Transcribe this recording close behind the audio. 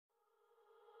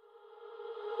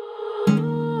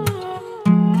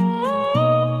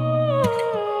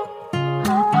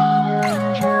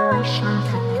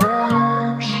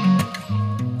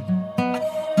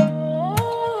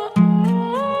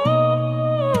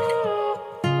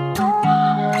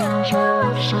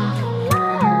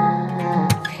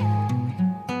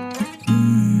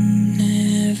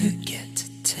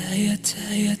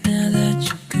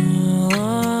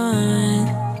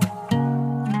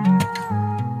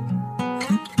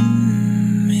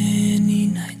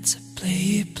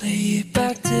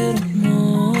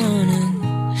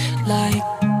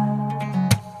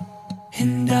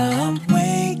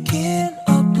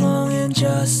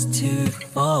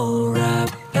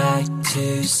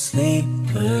to sleep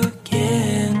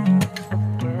again.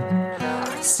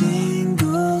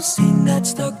 Single scene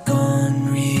that's stuck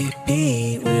on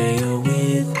repeat, where you're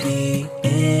with me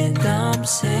and I'm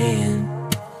saying,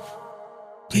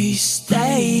 please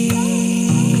stay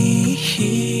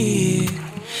here.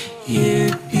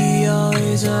 You'd be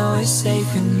always, always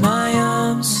safe in my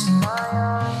arms.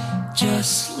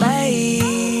 Just lay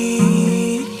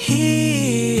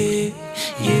here.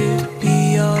 You'd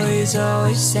be always,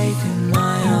 always safe in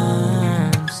my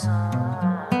arms.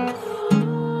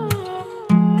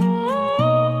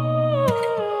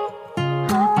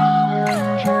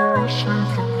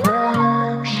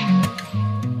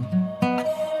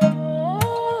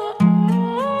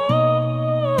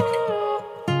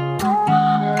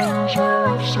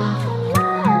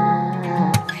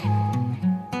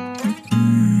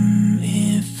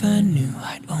 If I knew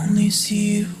I'd only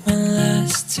see you one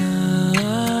last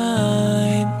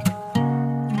time,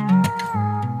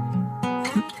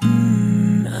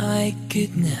 I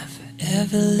could never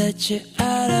ever let you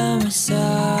out of my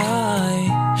sight.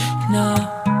 No.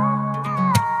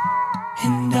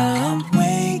 And I'm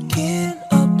waking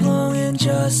up longing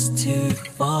just to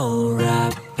fall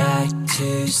right back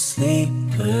to sleep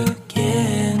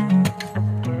again.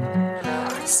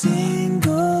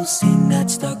 Single scene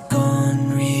that's stuck on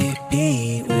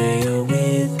repeat, where you're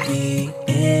with me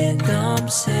and I'm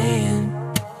saying,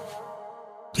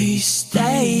 please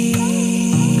stay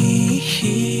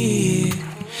here.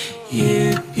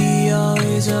 You'd be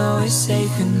always, always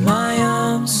safe in my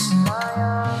arms.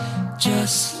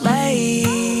 Just lay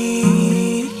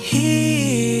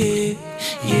here.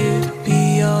 You'd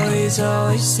be always,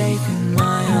 always safe in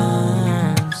my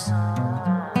arms.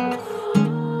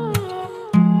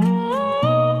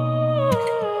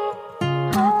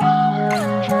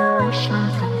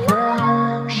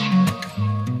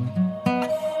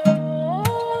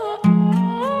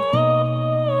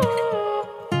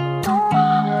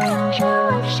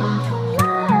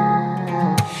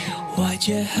 Why'd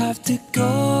you have to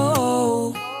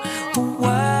go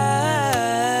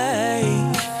away?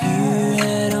 If you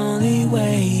had only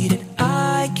waited,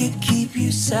 I could keep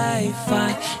you safe.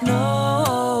 I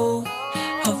know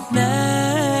I've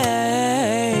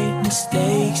made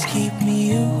mistakes, keep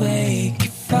me awake.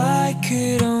 If I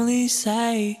could only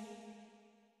say,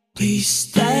 please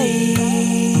stay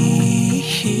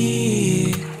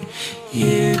here.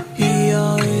 You'd be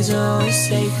always, always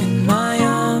safe in my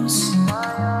arms.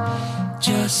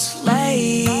 Just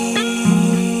lay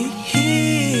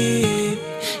here.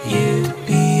 You'd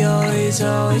be always,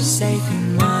 always safe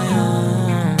in my arms.